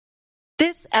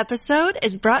This episode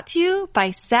is brought to you by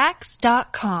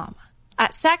Sax.com.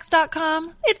 At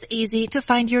Sax.com, it's easy to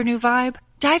find your new vibe.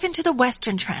 Dive into the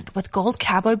Western trend with gold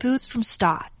cowboy boots from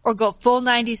Stott, or go full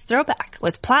 90s throwback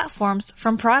with platforms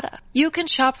from Prada. You can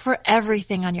shop for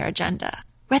everything on your agenda,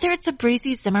 whether it's a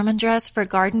breezy Zimmermann dress for a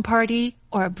garden party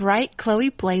or a bright Chloe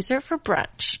blazer for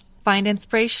brunch. Find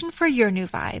inspiration for your new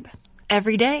vibe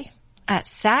every day at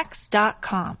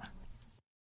Sax.com.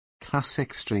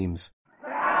 Classic Streams.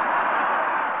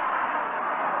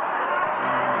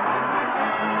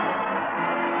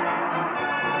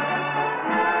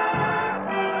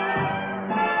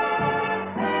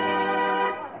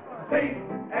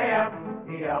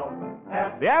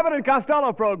 The Abbott and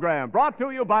Costello program, brought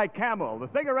to you by Camel, the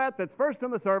cigarette that's first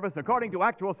in the service according to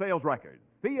actual sales records.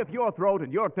 See if your throat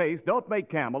and your taste don't make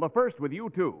Camel a first with you,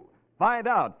 too. Find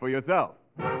out for yourself.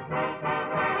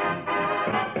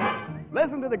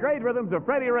 Listen to the great rhythms of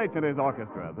Freddie Rich and his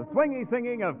orchestra, the swingy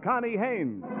singing of Connie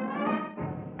Haynes,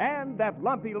 and that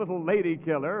lumpy little lady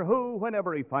killer who,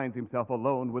 whenever he finds himself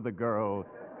alone with a girl,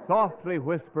 softly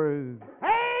whispers, "Hey,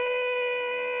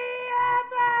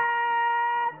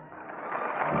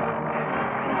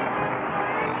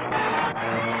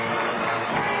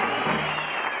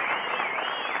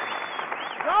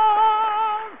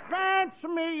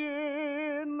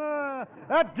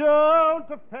 don't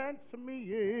fence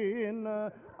me in. I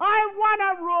want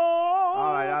to roll.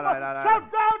 All right. So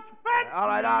don't fence All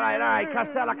right.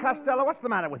 Costello, what's the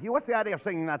matter with you? What's the idea of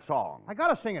singing that song? I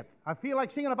gotta sing it. I feel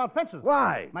like singing about fences.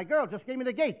 Why? My girl just gave me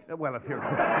the gate. Well, if your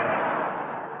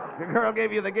girl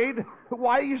gave you the gate,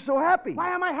 why are you so happy?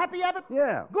 Why am I happy, Abbott?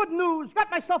 Yeah. Good news. Got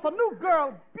myself a new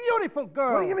girl. Beautiful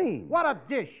girl. What do you mean? What a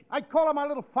dish. I'd call her my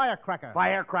little firecracker.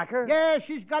 Firecracker? Yeah,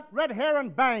 she's got red hair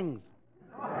and bangs.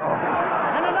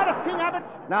 And another thing, Abbott.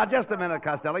 Now, just a minute,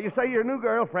 Costello. You say your new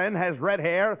girlfriend has red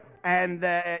hair, and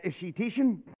is she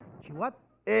Titian? She what?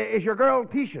 Is your girl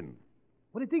Titian?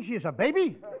 What do you think she is, a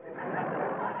baby?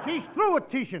 She's through with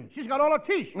Titian. She's got all her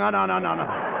teeth. No.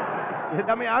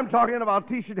 I mean, I'm talking about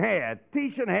Titian hair.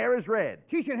 Titian hair is red.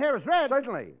 Titian hair is red?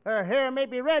 Certainly. Her hair may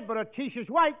be red, but her teeth is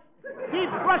white. She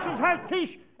brushes her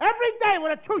teeth every day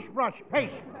with a toothbrush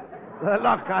paste.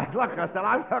 Look, Costello,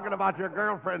 I'm talking about your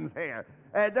girlfriend's hair.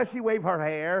 Does she wave her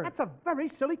hair? That's a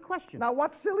very silly question. Now,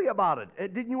 what's silly about it?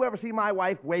 Didn't you ever see my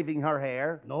wife waving her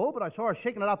hair? No, but I saw her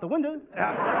shaking it out the window. All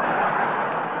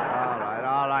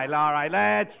right.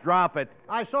 Let's drop it.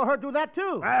 I saw her do that,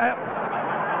 too.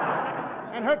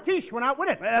 And her teeth went out with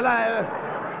it.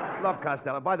 Look,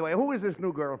 Costello, by the way, who is this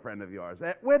new girlfriend of yours?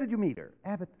 Where did you meet her?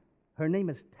 Abbott, her name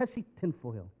is Tessie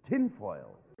Tinfoil.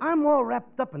 Tinfoil? I'm all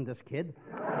wrapped up in this kid.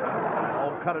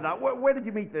 Oh, cut it out. Where did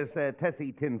you meet this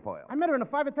Tessie Tinfoil? I met her in a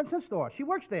 5 and 10 cent store. She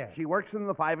works there. She works in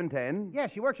the 5 and 10? Yeah,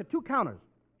 she works at 2 counters.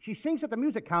 She sings at the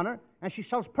music counter, and she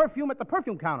sells perfume at the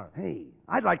perfume counter. Hey,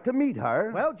 I'd like to meet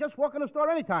her. Well, just walk in the store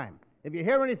anytime. If you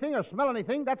hear anything or smell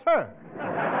anything, that's her.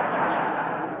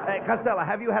 Costello,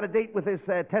 have you had a date with this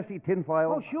Tessie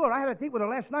Tinfoil? Oh, sure. I had a date with her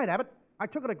last night, Abbott. I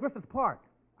took her to Griffith Park.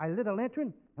 I lit a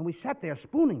lantern, and we sat there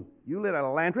spooning. You lit a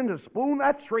lantern to spoon?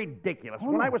 That's ridiculous. Oh,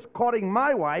 when no. I was courting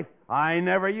my wife, I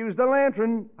never used a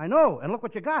lantern. I know, and look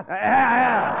what you got. Please.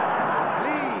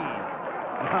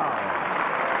 No.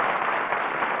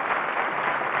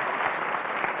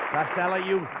 Costello,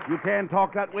 you can't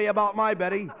talk that way about my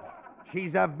Betty.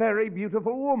 She's a very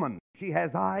beautiful woman. She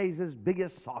has eyes as big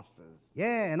as saucers.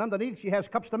 Yeah, and underneath she has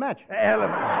cups to match.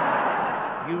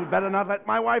 You'd better not let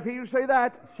my wife hear you say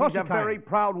that. Saucy She's a very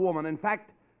proud woman. In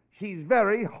fact, she's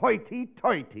very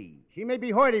hoity-toity. She may be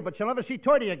hoity, but she'll never see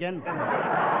toity again.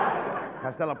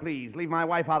 Costello, please, leave my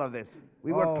wife out of this.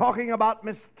 We were Oh. talking about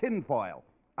Miss Tinfoil.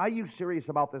 Are you serious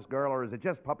about this girl, or is it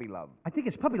just puppy love? I think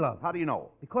it's puppy love. How do you know?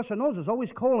 Because her nose is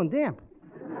always cold and damp.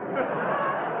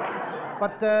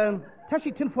 But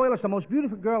Tessie Tinfoil is the most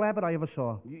beautiful girl, Abbott, I ever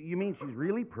saw. You mean she's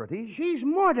really pretty? She's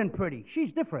more than pretty.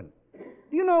 She's different.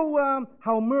 Do you know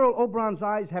how Merle Oberon's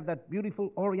eyes have that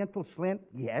beautiful oriental slant?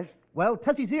 Yes. Well,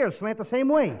 Tessie's ears slant the same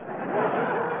way.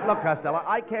 Look, Costello,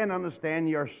 I can't understand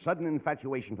your sudden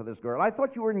infatuation for this girl. I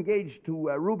thought you were engaged to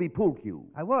Ruby Poolcue.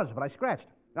 I was, but I scratched.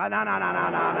 No.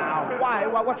 Why?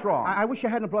 What's wrong? I wish you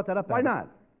hadn't brought that up, Why Abbott. not?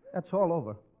 That's all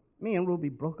over. Me and Ruby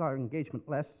broke our engagement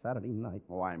last Saturday night.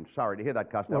 Oh, I'm sorry to hear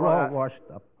that, Costello. We're all washed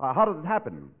up. How did it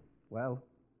happen? Well,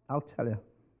 I'll tell you.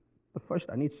 But first,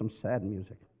 I need some sad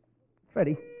music.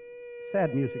 Freddie,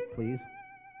 sad music, please.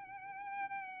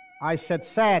 I said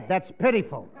sad. That's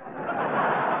pitiful.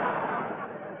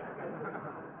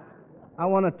 I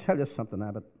want to tell you something,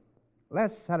 Abbott.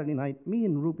 Last Saturday night, me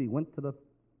and Ruby went to the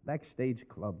backstage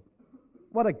club.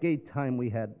 What a gay time we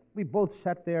had. We both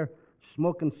sat there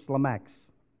smoking Slamax.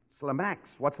 Slamax?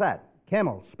 What's that?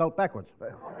 Camel, spelled backwards.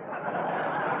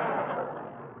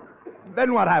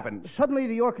 Then what happened? Suddenly,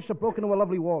 the orchestra broke into a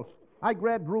lovely waltz. I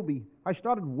grabbed Ruby. I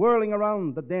started whirling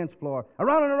around the dance floor.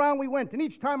 Around and around we went, and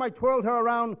each time I twirled her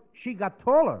around, she got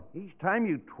taller. Each time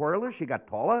you twirl her, she got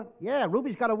taller? Yeah,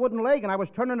 Ruby's got a wooden leg, and I was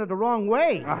turning her the wrong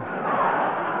way.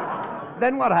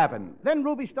 Then what happened? Then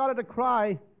Ruby started to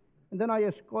cry, and then I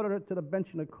escorted her to the bench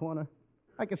in the corner.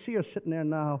 I can see her sitting there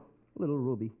now, little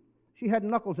Ruby. She had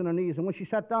knuckles in her knees, and when she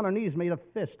sat down, her knees made a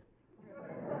fist.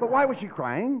 But why was she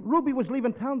crying? Ruby was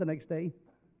leaving town the next day.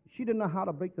 She didn't know how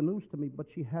to break the news to me, but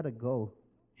she had to go.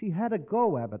 She had to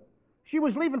go, Abbott. She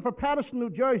was leaving for Patterson, New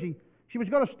Jersey. She was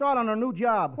going to start on her new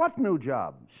job. What new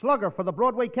job? Slugger for the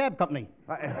Broadway Cab Company.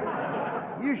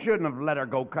 You shouldn't have let her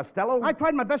go, Costello. I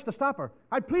tried my best to stop her.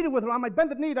 I pleaded with her on my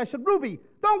bended knee. I said, Ruby,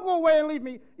 don't go away and leave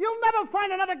me. You'll never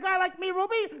find another guy like me,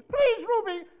 Ruby. Please,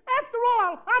 Ruby. After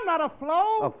all, I'm not a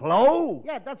Flo. A Flo?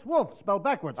 Yeah, that's Wolf, spelled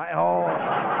backwards.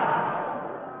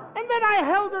 And then I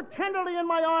held her tenderly in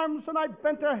my arms, and I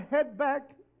bent her head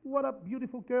back. What a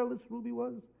beautiful girl this Ruby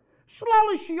was.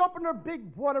 Slowly, she opened her big,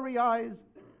 watery eyes,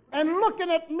 and looking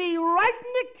at me right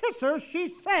in the kisser,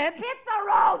 she said, Hit the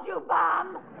road, you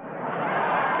bum!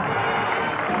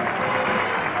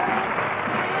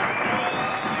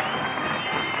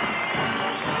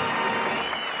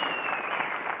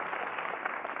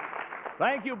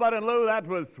 Thank you, Bud and Lou. That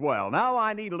was swell. Now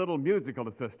I need a little musical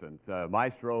assistance.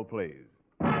 Maestro, please.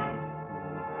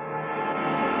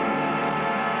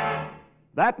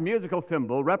 That musical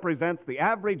symbol represents the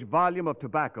average volume of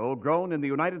tobacco grown in the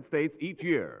United States each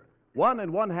year,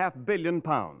 1.5 billion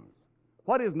pounds.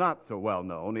 What is not so well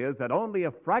known is that only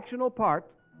a fractional part,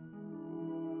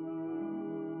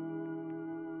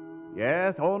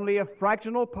 yes, only a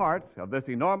fractional part of this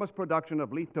enormous production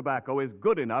of leaf tobacco is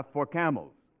good enough for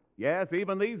Camels. Yes,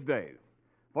 even these days.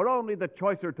 For only the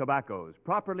choicer tobaccos,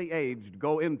 properly aged,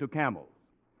 go into Camels.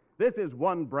 This is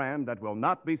one brand that will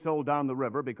not be sold down the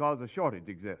river because a shortage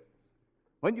exists.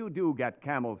 When you do get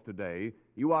Camels today,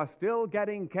 you are still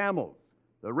getting Camels,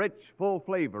 the rich, full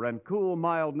flavor and cool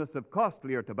mildness of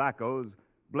costlier tobaccos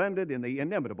blended in the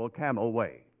inimitable Camel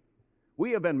way.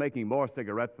 We have been making more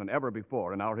cigarettes than ever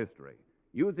before in our history,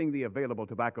 using the available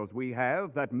tobaccos we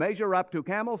have that measure up to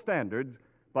Camel standards,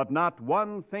 but not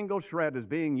one single shred is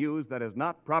being used that is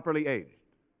not properly aged.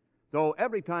 So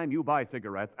every time you buy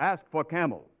cigarettes, ask for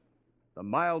Camels. The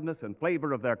mildness and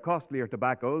flavor of their costlier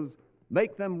tobaccos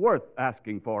make them worth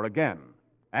asking for again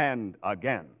and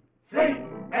again.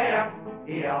 C-A-M-E-L-S.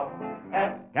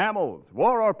 Camels,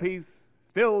 war or peace,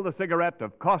 still the cigarette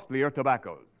of costlier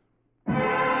tobaccos.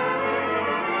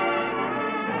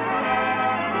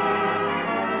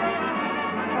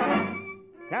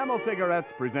 Camel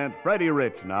Cigarettes present Freddie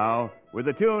Rich now with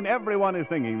the tune everyone is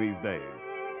singing these days.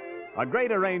 A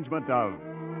great arrangement of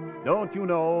Don't You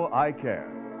Know I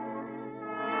Care.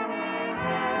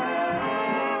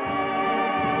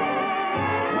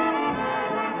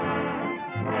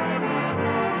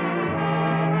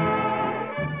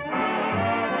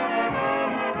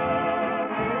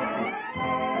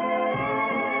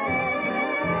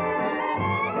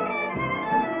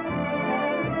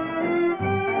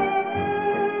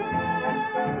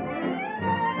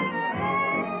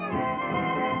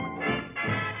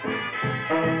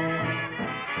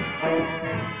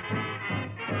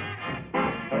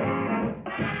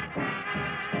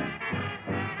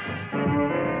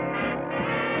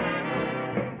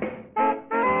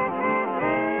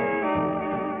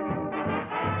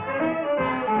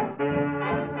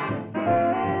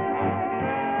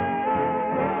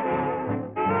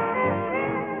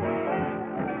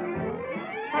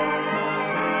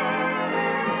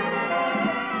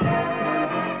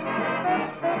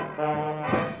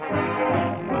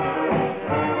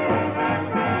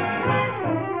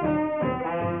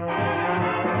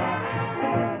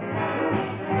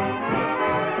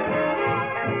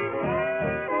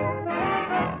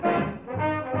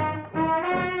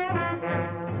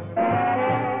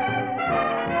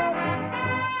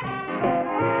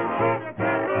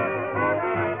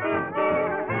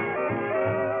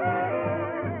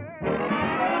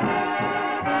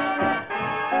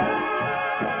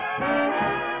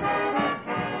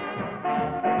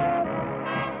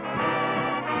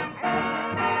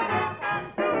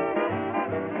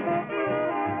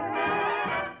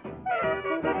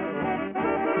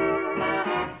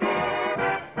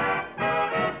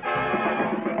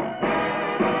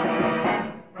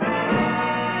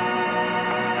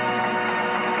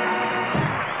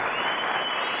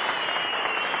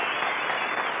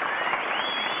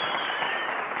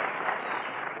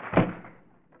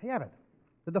 Hey, Abbott,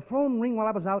 did the phone ring while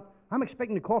I was out? I'm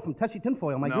expecting a call from Tessie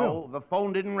Tinfoil, my girl. No, the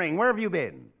phone didn't ring. Where have you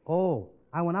been? Oh,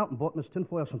 I went out and bought Miss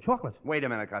Tinfoil some chocolates. Wait a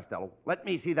minute, Costello. Let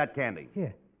me see that candy.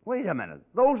 Here. Wait a minute.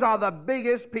 Those are the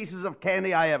biggest pieces of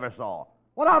candy I ever saw.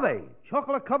 What are they?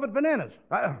 Chocolate-covered bananas.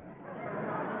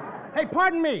 Hey,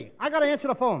 pardon me. I got to answer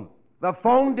the phone. The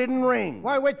phone didn't ring.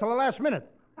 Why wait till the last minute?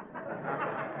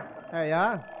 There you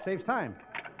are. Saves time.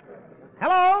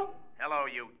 Hello? Hello,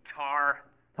 you tar.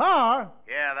 Tar?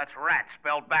 Yeah, that's rat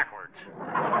spelled backwards.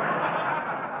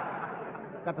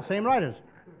 Got the same writers.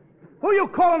 Who you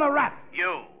calling a rat?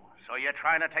 You. So you're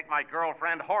trying to take my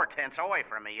girlfriend Hortense away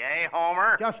from me, eh,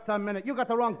 Homer? Just a minute. You got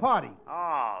the wrong party.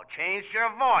 Oh, changed your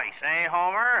voice, eh,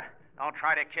 Homer? Don't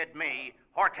try to kid me.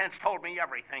 Hortense told me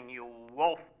everything, you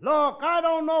wolf. Look, I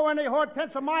don't know any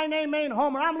Hortense, and my name ain't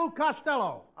Homer. I'm Lou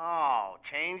Costello. Oh,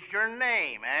 changed your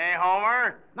name, eh,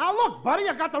 Homer? Now, look, buddy,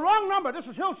 you got the wrong number. This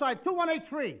is Hillside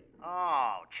 2183.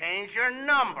 Oh, change your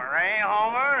number, eh,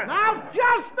 Homer? Now,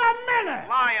 just a minute.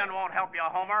 Lying won't help you,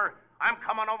 Homer. I'm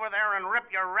coming over there and rip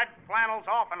your red flannels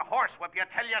off and horsewhip you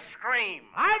till you scream.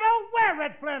 I don't wear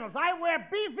red flannels. I wear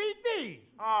BVDs.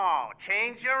 Oh,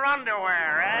 change your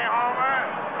underwear, eh,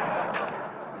 Homer?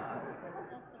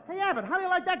 Hey, Abbott, how do you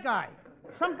like that guy?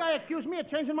 Some guy accused me of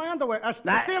changing my underwear,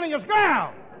 stealing his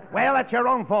girl. Well, that's your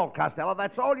own fault, Costello.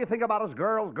 That's all you think about is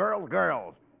girls, girls,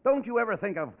 girls. Don't you ever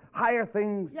think of higher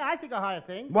things? Yeah, I think of higher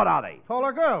things. What are they?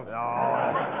 Taller girls.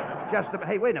 Oh,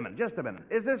 hey, wait a minute, just a minute.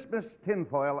 Is this Miss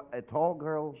Tinfoil a tall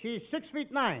girl? She's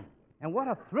 6'9". And what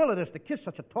a thrill it is to kiss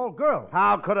such a tall girl.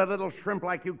 How could a little shrimp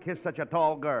like you kiss such a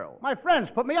tall girl? My friends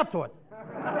put me up to it.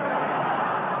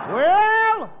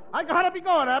 Well, I gotta be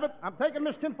going, Abbott. I'm taking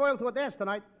Miss Tinfoil to a dance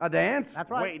tonight. A dance? That's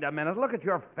right. Wait a minute, look at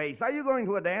your face. Are you going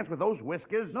to a dance with those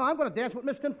whiskers? No, I'm going to dance with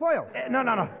Miss Tinfoil.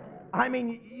 No. I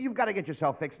mean, you've got to get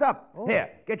yourself fixed up. Oh. Here,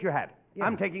 get your hat. Yeah.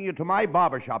 I'm taking you to my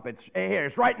barber shop. It's here.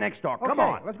 It's right next door. Come Okay,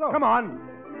 on. let's go. Come on.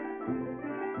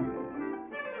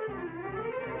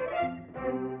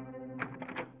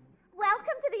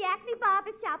 Welcome to the Acme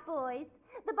Barber Shop, boys.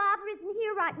 The barber isn't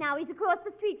here right now. He's across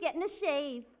the street getting a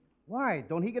shave. Why?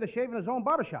 Don't he get a shave in his own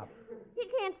barber shop? He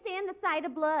can't stand the sight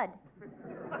of blood.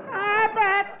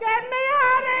 Abbott, get me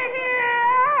out of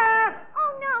here!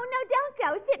 Oh, no, don't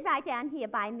go. Sit right down here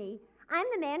by me. I'm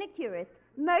the manicurist,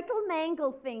 Myrtle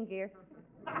Manglefinger.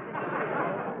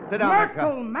 Sit down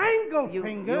Myrtle there,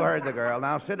 Manglefinger. You heard the girl.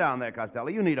 Now sit down there, Costello.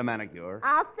 You need a manicure.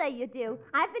 I'll say you do.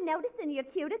 I've been noticing your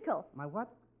cuticle. My what?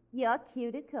 Your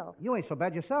cuticle. You ain't so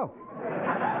bad yourself.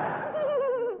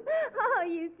 Oh,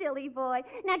 you silly boy.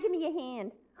 Now give me your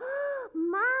hand.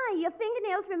 My, your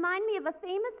fingernails remind me of a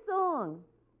famous song.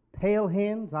 Pale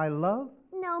hands I love?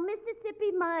 No,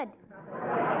 Mississippi Mud.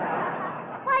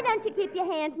 Why don't you keep your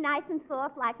hands nice and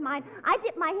soft like mine? I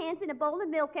dip my hands in a bowl of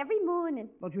milk every morning.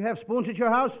 Don't you have spoons at your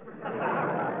house?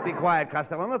 Be quiet,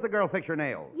 Costello, and let the girl fix your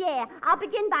nails. Yeah, I'll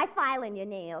begin by filing your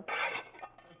nails.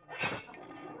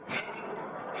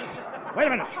 Wait a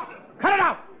minute. Cut it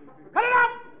out! Cut it out!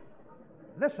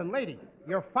 Listen, lady,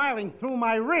 you're filing through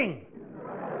my ring.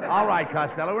 All right,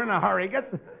 Costello, we're in a hurry.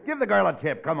 Give the girl a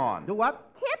tip. Come on. Do what?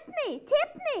 Tip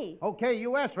me. Okay,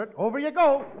 you asked for it. Over you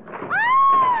go.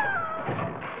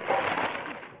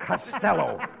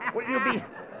 Costello, will you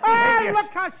behave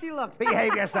Look how she looks.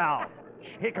 Behave yourself.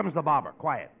 Here comes the barber.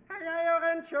 Quiet.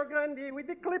 Rancho Grande, with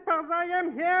the clippers I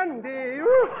am handy.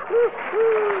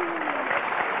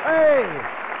 Hey,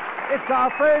 it's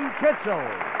our friend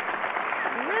Kitzel.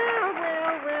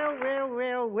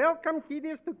 Well. Welcome,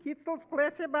 kiddies, to Kitzel's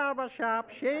Classy Barber Shop.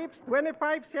 Shaves,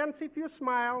 25 cents if you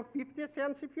smile, 50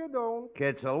 cents if you don't.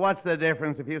 Kitzel, what's the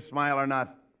difference if you smile or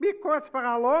not? Because for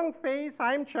a long face,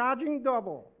 I'm charging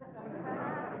double.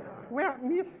 Well,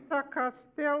 Mr.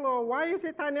 Costello, why is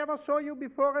it I never saw you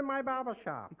before in my barber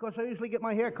shop? Because I usually get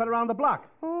my hair cut around the block.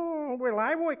 Oh, well,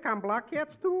 I work on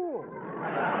blockheads, too.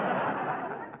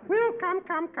 Well,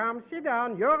 come. Sit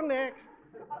down. You're next.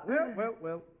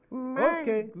 Well. My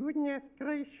Okay. goodness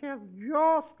gracious.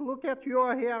 Just look at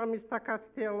your hair, Mr.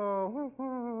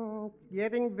 Costello.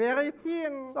 Getting very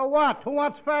thin. So what? Who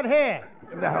wants fat hair?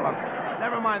 Now, look,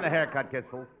 never mind the haircut,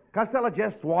 Kitzel. Costello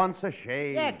just wants a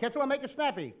shave. Yeah, Kitzel, I'll make it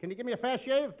snappy. Can you give me a fast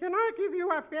shave? Can I give you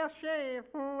a fast shave?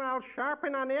 I'll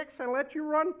sharpen an X and let you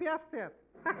run past it.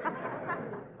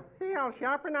 See, I'll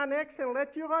sharpen an X and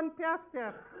let you run past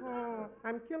it.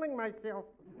 I'm killing myself.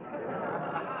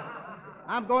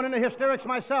 I'm going into hysterics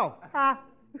myself. All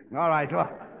right, look.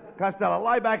 Costello,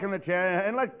 lie back in the chair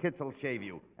and let Kitzel shave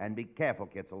you. And be careful,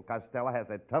 Kitzel. Costello has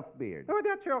a tough beard. Oh,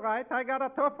 that's all right. I got a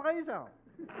tough razor.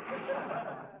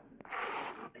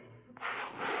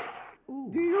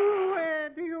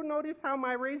 Do you notice how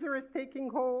my razor is taking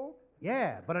hold?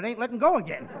 Yeah, but it ain't letting go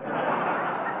again.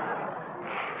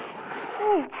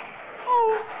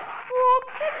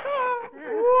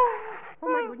 Oh,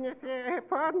 my goodness.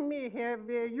 Pardon me. Have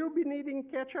you been eating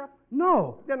ketchup?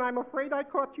 No. Then I'm afraid I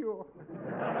caught you.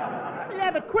 Hey,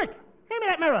 Abbott, quick. Hand me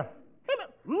that mirror.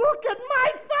 Look at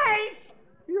my face!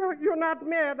 You're not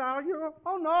mad, are you?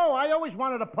 Oh, no. I always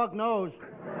wanted a pug nose.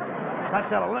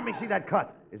 Costello, let me see that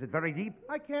cut. Is it very deep?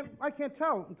 I can't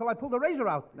tell until I pull the razor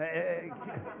out.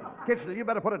 Kitchener, you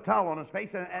better put a towel on his face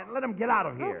and let him get out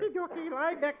of here. Okie dokie.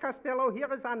 Lie back, Costello.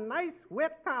 Here is a nice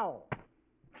wet towel.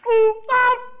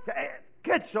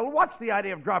 Kitchell, what's the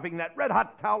idea of dropping that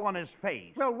red-hot towel on his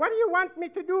face? Well, what do you want me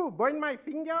to do? Burn my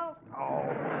fingers?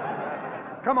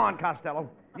 Oh. Come on, Costello.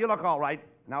 You look all right.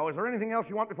 Now, is there anything else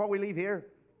you want before we leave here?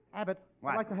 Abbott,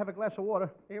 What? I'd like to have a glass of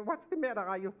water. What's the matter?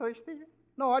 Are you thirsty?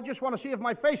 No, I just want to see if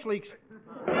my face leaks.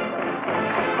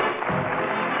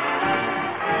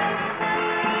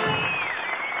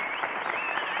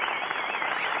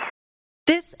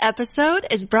 This episode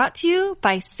is brought to you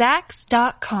by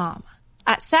Sax.com.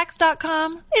 At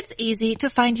Sax.com, it's easy to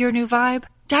find your new vibe.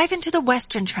 Dive into the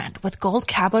Western trend with gold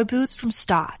cowboy boots from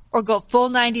Stott, or go full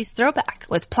 90s throwback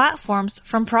with platforms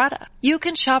from Prada. You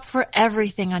can shop for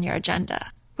everything on your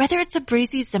agenda, whether it's a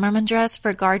breezy Zimmermann dress for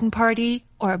a garden party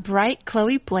or a bright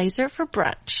Chloe blazer for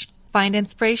brunch. Find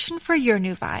inspiration for your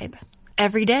new vibe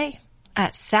every day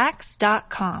at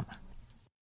Sax.com.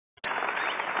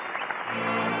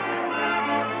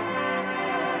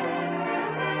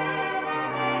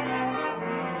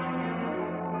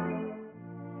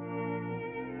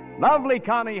 Lovely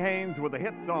Connie Haynes with a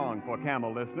hit song for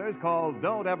Camel listeners called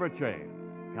Don't Ever Change.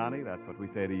 Connie, that's what we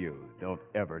say to you. Don't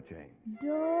ever change.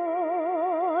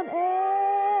 Don't ever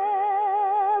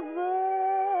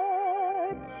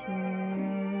change.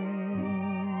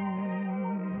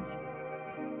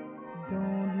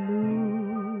 Don't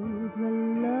lose the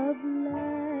love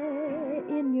light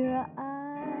in your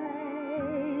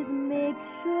eyes. Make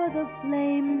sure the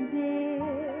flame,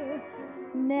 dear,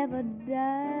 never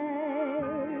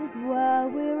dies while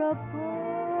we're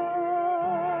apart.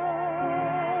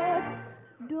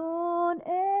 Don't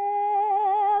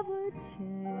ever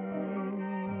change.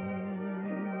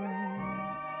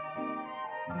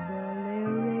 The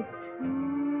lyric to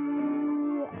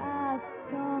our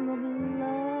song of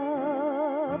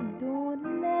love. Don't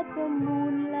let the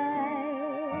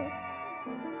moonlight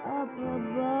up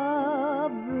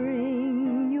above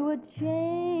bring you a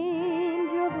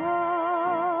change of heart.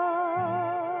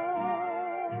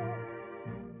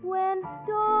 When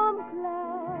storm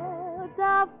clouds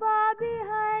are far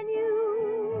behind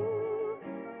you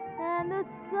and the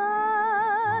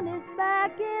sun is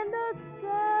back in the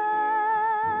sky,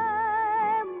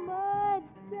 my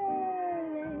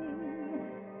darling,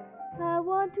 I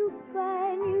want to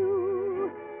find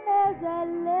you as I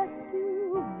left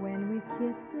you when we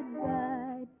kissed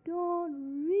goodbye. Don't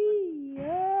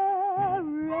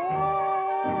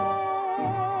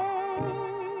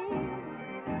rearrange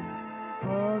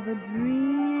all the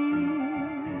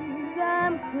dreams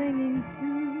I'm clinging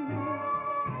to.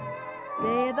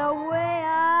 Stay the way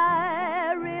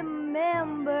I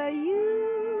remember you.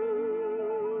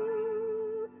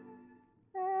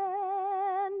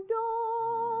 And don't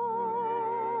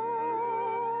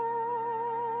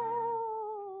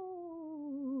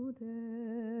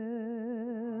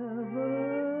ever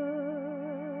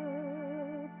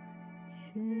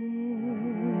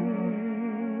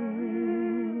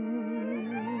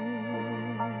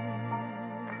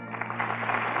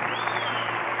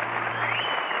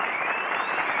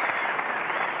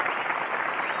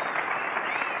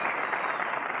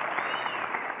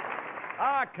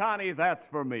Ah, Connie, that's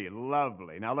for me.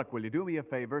 Lovely. Now, look, will you do me a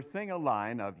favor? Sing a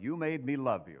line of You Made Me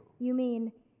Love You. You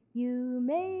mean you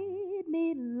made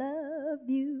me love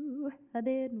you? I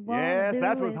didn't want to Yes, do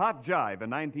that was it. Hot Jive in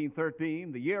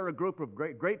 1913, the year a group of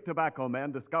great tobacco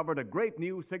men discovered a great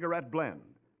new cigarette blend.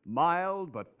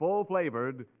 Mild but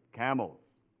full-flavored Camels.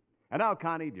 And now,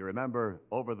 Connie, do you remember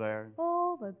Over There?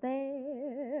 Over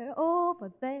there,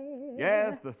 over there.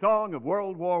 Yes, the song of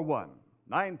World War I,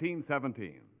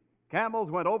 1917. Camels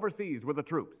went overseas with the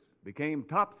troops, became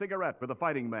top cigarette for the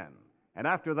fighting men, and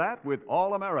after that, with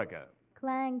All America.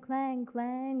 Clang, clang,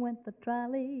 clang went the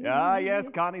trolley. Ah, yes,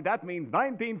 Connie, that means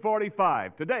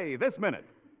 1945, today, this minute,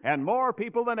 and more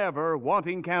people than ever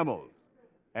wanting Camels,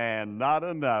 and not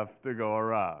enough to go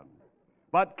around.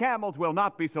 But Camels will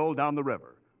not be sold down the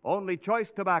river. Only choice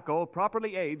tobacco,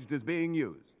 properly aged, is being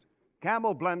used.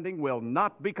 Camel blending will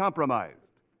not be compromised.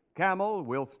 Camel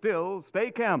will still stay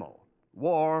Camel,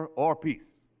 war or peace.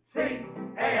 C-A-M-E-L-S.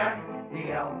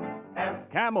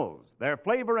 Camels, their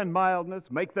flavor and mildness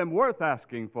make them worth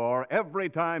asking for every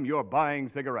time you're buying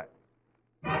cigarettes.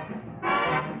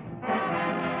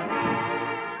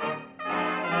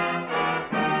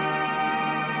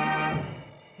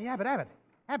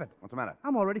 Abbott. What's the matter?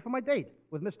 I'm all ready for my date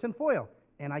with Miss Tinfoil,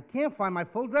 and I can't find my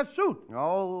full dress suit.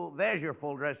 Oh, there's your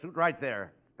full dress suit right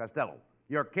there, Costello.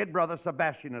 Your kid brother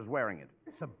Sebastian is wearing it.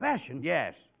 Sebastian?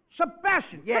 Yes.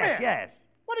 Sebastian, come Yes, here. yes.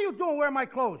 What are you doing wearing my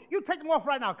clothes? You take them off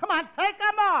right now. Come on, take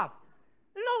them off.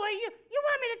 Louie, you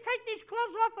want me to take these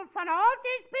clothes off in front of all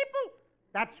these people?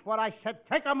 That's what I said.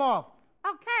 Take them off.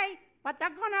 Okay, but they're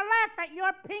gonna laugh at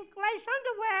your pink lace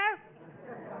underwear.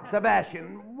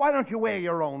 Sebastian, why don't you wear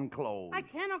your own clothes? I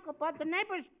can't, Uncle Bud. The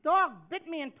neighbor's dog bit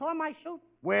me and tore my suit.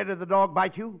 Where did the dog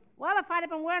bite you? Well, if I'd have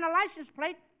been wearing a license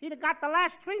plate, he'd have got the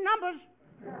last 3 numbers.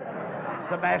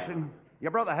 Sebastian,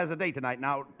 your brother has a date tonight.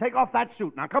 Now, take off that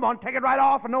suit. Now, come on, take it right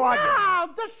off and no arguing. No,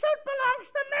 the suit belongs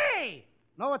to me.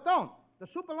 No, it don't. The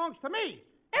suit belongs to me.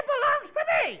 It belongs to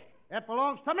me. It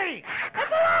belongs to me. It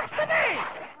belongs to me.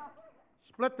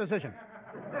 Split decision.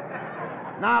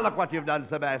 Now, look what you've done,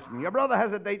 Sebastian. Your brother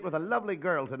has a date with a lovely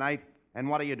girl tonight, and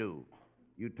what do?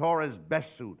 You tore his best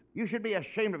suit. You should be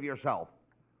ashamed of yourself.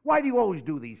 Why do you always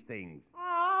do these things?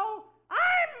 Oh,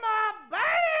 I'm a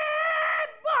bad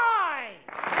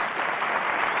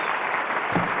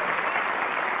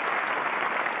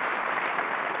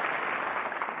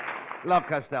boy. Look,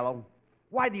 Costello,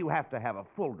 why do you have to have a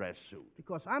full dress suit?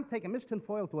 Because I'm taking Miss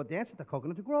Tinfoil to a dance at the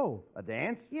Coconut Grove. A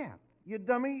dance? Yeah. You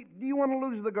dummy. Do you want to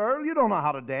lose the girl? You don't know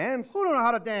how to dance. Who don't know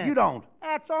how to dance? You don't.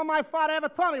 That's all my father ever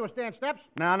taught me was dance steps.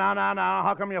 No.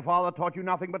 How come your father taught you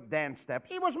nothing but dance steps?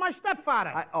 He was my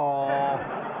stepfather.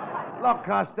 Look,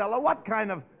 Costello, what kind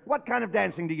of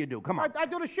dancing do you do? Come on. I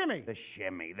do the shimmy. The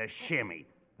shimmy.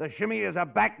 The shimmy is a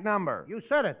back number. You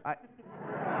said it.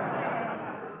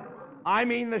 I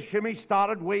mean the shimmy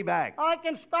started way back. I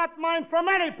can start mine from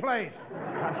any place.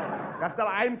 Costello,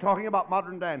 I'm talking about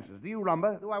modern dances. Do you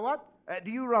rumba? Do I what?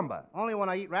 Do you rumba? Only when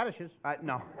I eat radishes.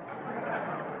 No.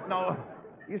 No.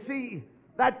 You see,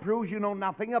 that proves you know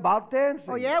nothing about dancing.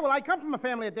 Oh, yeah? Well, I come from a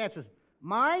family of dancers.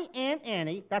 My Aunt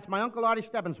Annie, that's my Uncle Artie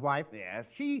Stebbins' wife. Yes.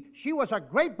 She was a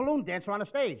great balloon dancer on the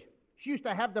stage. She used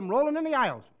to have them rolling in the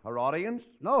aisles. Her audience?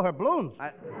 No, her balloons.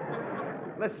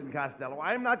 Listen, Costello,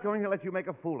 I'm not going to let you make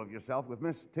a fool of yourself with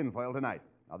Miss Tinfoil tonight.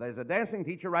 Now, there's a dancing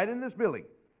teacher right in this building,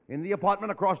 in the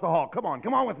apartment across the hall. Come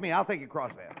on with me. I'll take you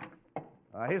across there.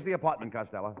 Here's the apartment,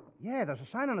 Costello. Yeah, there's a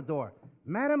sign on the door.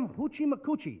 Madam Hoochie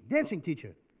McCoochie, dancing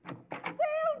teacher. Well,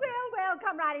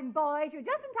 come right in, boys. You're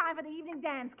just in time for the evening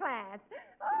dance class.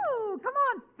 Oh, come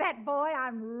on, fat boy.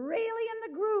 I'm really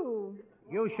in the groove.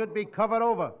 You should be covered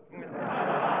over.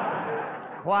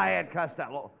 Quiet,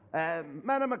 Costello.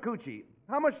 Madam McCoochie,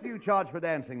 how much do you charge for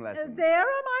dancing lessons? There are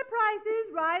my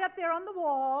prices right up there on the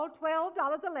wall.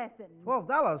 $12 a lesson.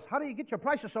 $12? How do you get your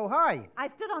prices so high? I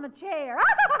stood on a chair.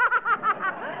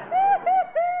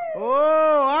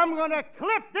 Oh, I'm going to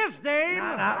clip this dame.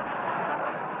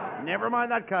 Now. Never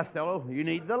mind that, Costello. You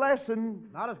need the lesson.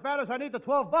 Not as bad as I need the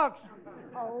 $12.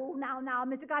 Oh, now,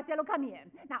 Mr. Costello, come here.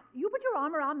 Now, you put your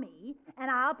arm around me,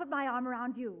 and I'll put my arm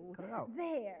around you. Cut it out.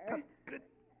 There.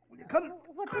 Cut it.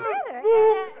 What's the matter?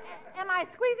 Am I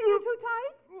squeezing you too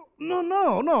tight?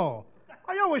 No.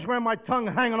 I always wear my tongue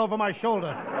hanging over my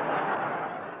shoulder.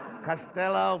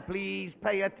 Costello, please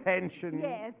pay attention.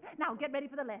 Yes. Now, get ready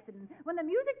for the lesson. When the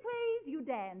music plays, you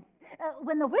dance.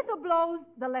 When the whistle blows,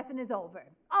 the lesson is over.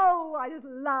 Oh, I just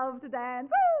love to dance.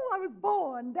 Oh, I was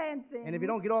born dancing. And if you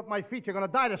don't get off my feet, you're going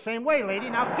to die the same way, lady.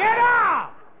 Now, get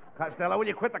off! Costello, will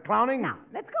you quit the clowning? Now,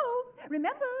 let's go.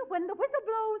 Remember, when the whistle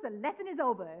blows, the lesson is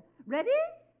over. Ready?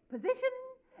 Position,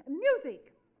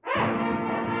 music.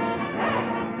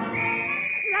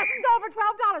 Lesson's over.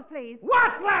 $12, please.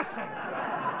 What lesson?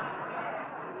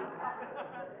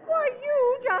 Why,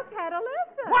 you just had a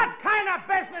lesson. What kind of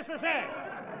business is this?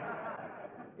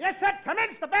 You said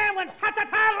commence the band when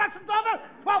ta-ta-ta, lesson's over,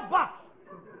 $12.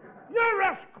 You're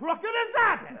as crooked as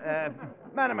that.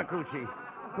 Madam McCoochie,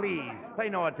 please, pay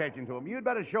no attention to him. You'd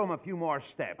better show him a few more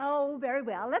steps. Oh, very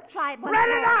well. Let's try it once Spread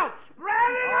more. it out! Spread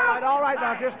it out! All right,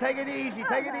 now, just take it easy.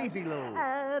 Take it easy, Lou.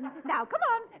 Now, come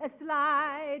on. A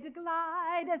slide, a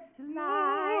glide, a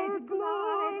slide, a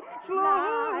glide,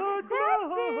 slide.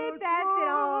 That's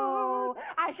it. Oh,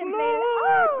 I can play it.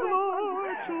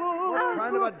 What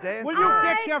kind of a dance? Will you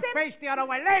get your face the other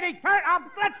way? Lady, turn up.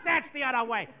 Let's dance the other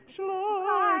way.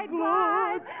 Slide,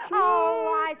 glide.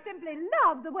 Oh, I simply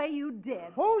love the way you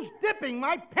did. Who's dipping?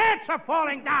 My pants are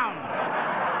falling down.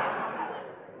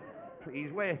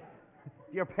 Please, wait.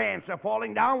 Your pants are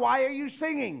falling down. Why are you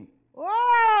singing?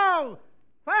 Oh,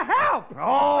 for help.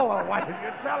 Oh, well, why did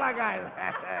you tell a guy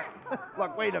that?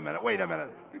 Look, wait a minute.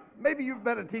 Maybe you'd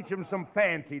better teach him some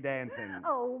fancy dancing.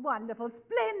 Oh, wonderful.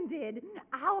 Splendid.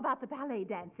 How about the ballet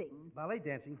dancing? Ballet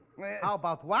dancing? How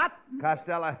about what?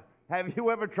 Costello, Have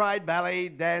you ever tried ballet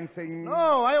dancing?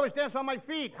 No, I always dance on my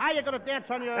feet. How you going to dance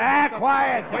on your...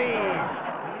 Quiet, please.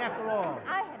 After all.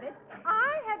 I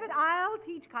have it. I'll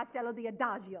teach Costello the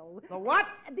adagio. The what?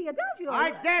 The adagio.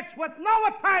 I dance with no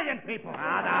Italian people.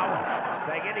 Now,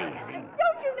 take it easy.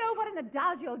 Don't you know what an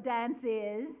adagio dance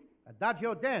is?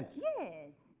 Adagio dance?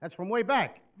 Yes. That's from way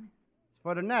back. It's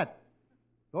for the net.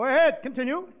 Go ahead,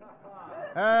 continue.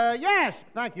 Yes.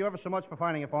 Thank you ever so much for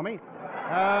finding it for me.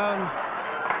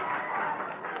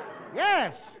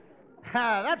 Yes.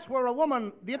 That's where a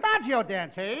woman... The adagio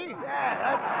dance, eh?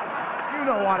 Yeah, that's... You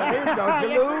know what it is, don't you,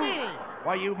 Yes, Lou? indeed.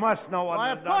 Why, you must know what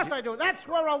Why, it of course I do. That's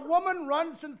where a woman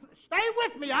runs and... Stay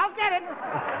with me, I'll get it.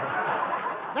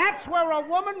 That's where a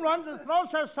woman runs and throws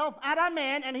herself at a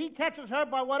man, and he catches her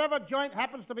by whatever joint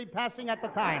happens to be passing at the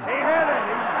time. He did it.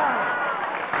 He's done it.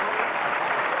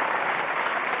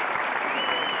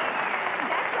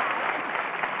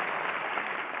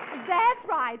 That's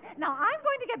right. Now I'm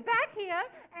going to get back here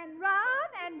and run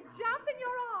and jump in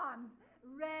your arms.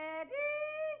 Ready?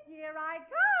 Here I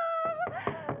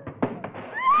come.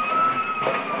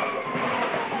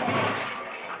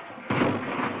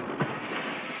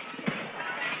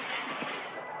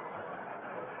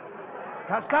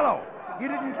 Costello, you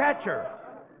didn't catch her.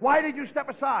 Why did you step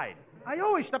aside? I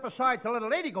always step aside to let a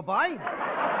lady go by.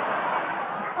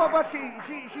 Oh, but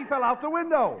she fell out the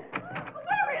window.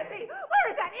 Where is he? Where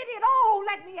is that idiot? Oh,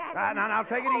 let me at him. Now,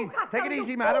 take it easy. Costello, Take it you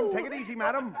easy, madam. fool. Take it easy,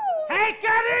 madam. Take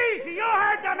it easy! You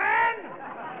heard the man!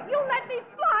 You let me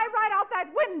fly right out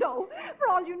that window. For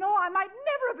all you know, I might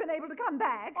never have been able to come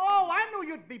back. Oh, I knew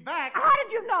you'd be back. How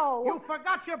did you know? You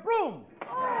forgot your broom.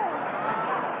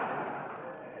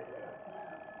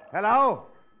 Hello?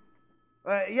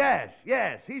 Yes,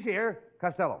 he's here.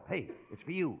 Costello, hey, it's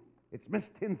for you. It's Miss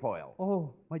Tinfoil.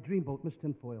 Oh, my dreamboat, Miss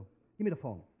Tinfoil. Give me the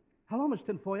phone. Hello, Miss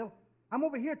Tinfoil. I'm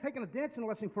over here taking a dancing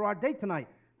lesson for our date tonight.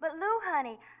 But, Lou,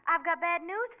 honey, I've got bad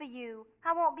news for you.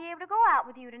 I won't be able to go out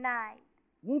with you tonight.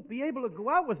 Won't be able to go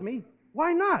out with me?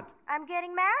 Why not? I'm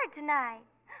getting married tonight.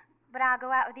 But I'll go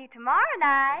out with you tomorrow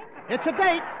night. It's a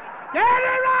date. Get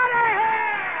her out of here!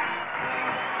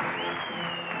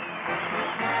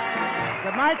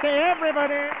 Good night to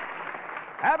everybody.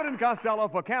 Abbott and Costello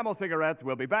for Camel Cigarettes.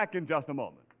 We'll be back in just a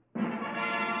moment.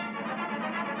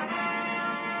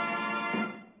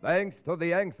 Thanks to the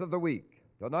Yanks of the Week.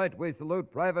 Tonight we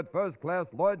salute Private First Class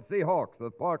Lloyd C. Hawks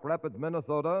of Park Rapids,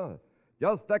 Minnesota,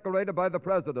 just decorated by the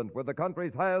President with the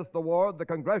country's highest award, the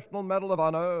Congressional Medal of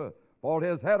Honor, for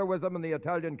his heroism in the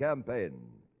Italian campaign.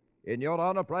 In your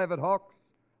honor, Private Hawks,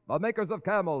 the makers of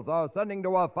Camels are sending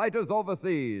to our fighters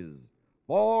overseas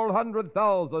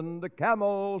 400,000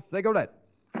 Camel cigarettes.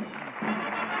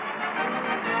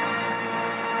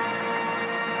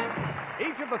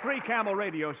 Each of the three Camel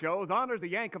radio shows honors the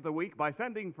Yank of the Week by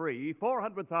sending free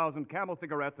 400,000 Camel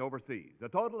cigarettes overseas, a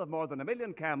total of more than 1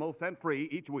 million Camels sent free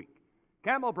each week.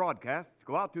 Camel broadcasts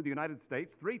go out to the United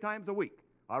States 3 times a week,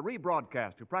 are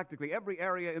rebroadcast to practically every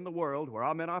area in the world where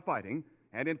our men are fighting,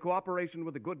 and in cooperation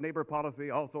with the Good Neighbor policy,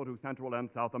 also to Central and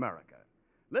South America.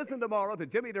 Listen tomorrow to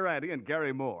Jimmy Durante and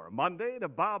Gary Moore, Monday to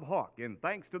Bob Hawke in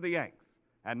Thanks to the Yanks,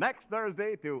 and next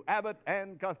Thursday to Abbott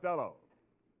and Costello.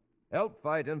 Help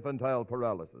fight infantile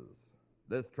paralysis.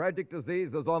 This tragic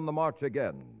disease is on the march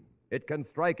again. It can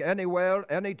strike anywhere,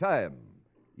 anytime.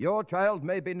 Your child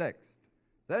may be next.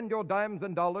 Send your dimes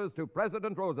and dollars to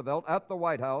President Roosevelt at the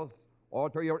White House or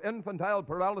to your infantile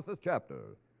paralysis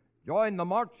chapter. Join the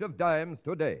March of Dimes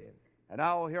today. And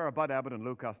now, here are Bud Abbott and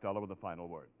Lou Costello with the final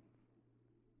word.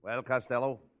 Well,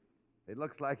 Costello, it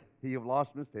looks like you've lost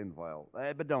Miss Tinfoil,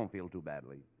 but don't feel too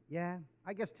badly. Yeah,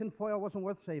 I guess tinfoil wasn't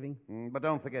worth saving. But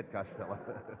don't forget, Costello.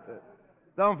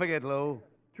 Don't forget, Lou,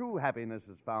 true happiness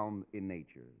is found in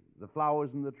nature. The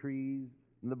flowers and the trees,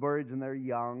 and the birds and their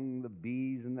young, the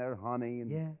bees and their honey. And...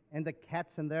 Yeah, and the cats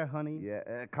and their honey.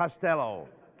 Yeah, Costello,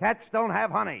 cats don't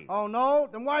have honey. Oh, no?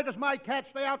 Then why does my cat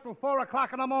stay out till 4 o'clock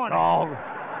in the morning? Oh,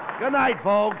 good night,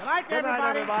 folks. Good night, Good night,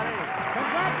 everybody.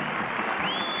 Congrats.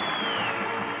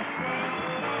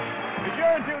 Be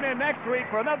sure and tune in next week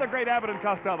for another great Abbott and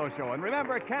Costello show. And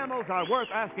remember, Camels are worth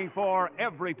asking for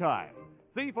every time.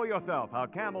 See for yourself how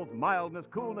Camel's mildness,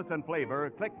 coolness, and flavor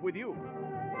click with you.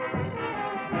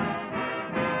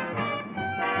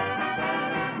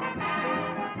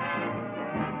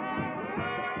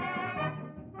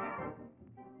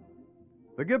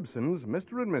 The Gibsons,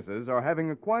 Mr. and Mrs., are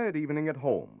having a quiet evening at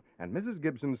home, and Mrs.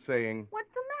 Gibson's saying, What's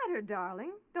the matter,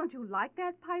 darling? Don't you like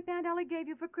that pipe Aunt Ellie gave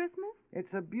you for Christmas?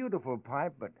 It's a beautiful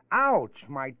pipe, but ouch,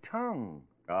 my tongue.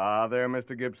 Ah, there,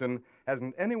 Mr. Gibson.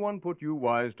 Hasn't anyone put you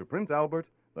wise to Prince Albert,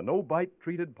 the no-bite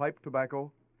treated pipe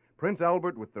tobacco? Prince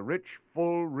Albert with the rich,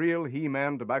 full, real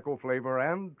He-Man tobacco flavor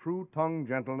and true tongue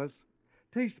gentleness.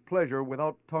 Taste pleasure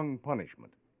without tongue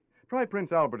punishment. Try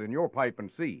Prince Albert in your pipe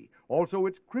and see. Also,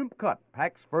 it's crimp cut,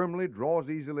 packs firmly, draws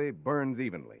easily, burns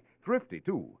evenly. Thrifty,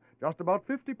 too. Just about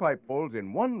 50 pipefuls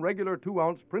in one regular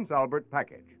 2-ounce Prince Albert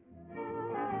package.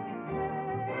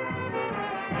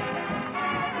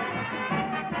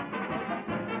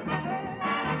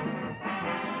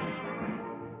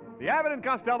 The Abbott and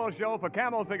Costello Show for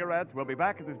Camel Cigarettes will be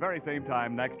back at this very same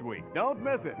time next week. Don't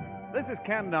miss it. This is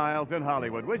Ken Niles in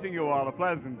Hollywood, wishing you all a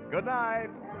pleasant good night.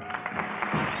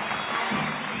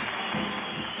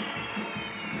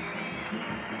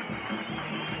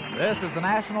 This is the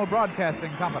National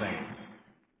Broadcasting Company.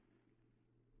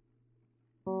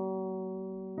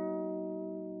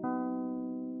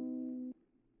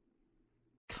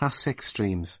 Classic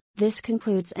Streams. This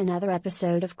concludes another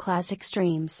episode of Classic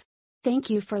Streams.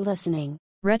 Thank you for listening.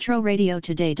 Retro Radio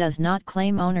Today does not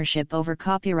claim ownership over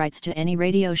copyrights to any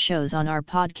radio shows on our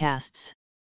podcasts.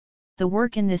 The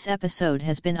work in this episode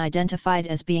has been identified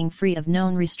as being free of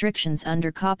known restrictions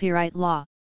under copyright law,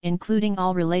 including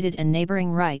all related and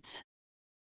neighboring rights.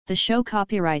 The show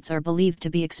copyrights are believed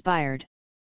to be expired.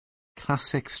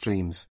 Classic Streams.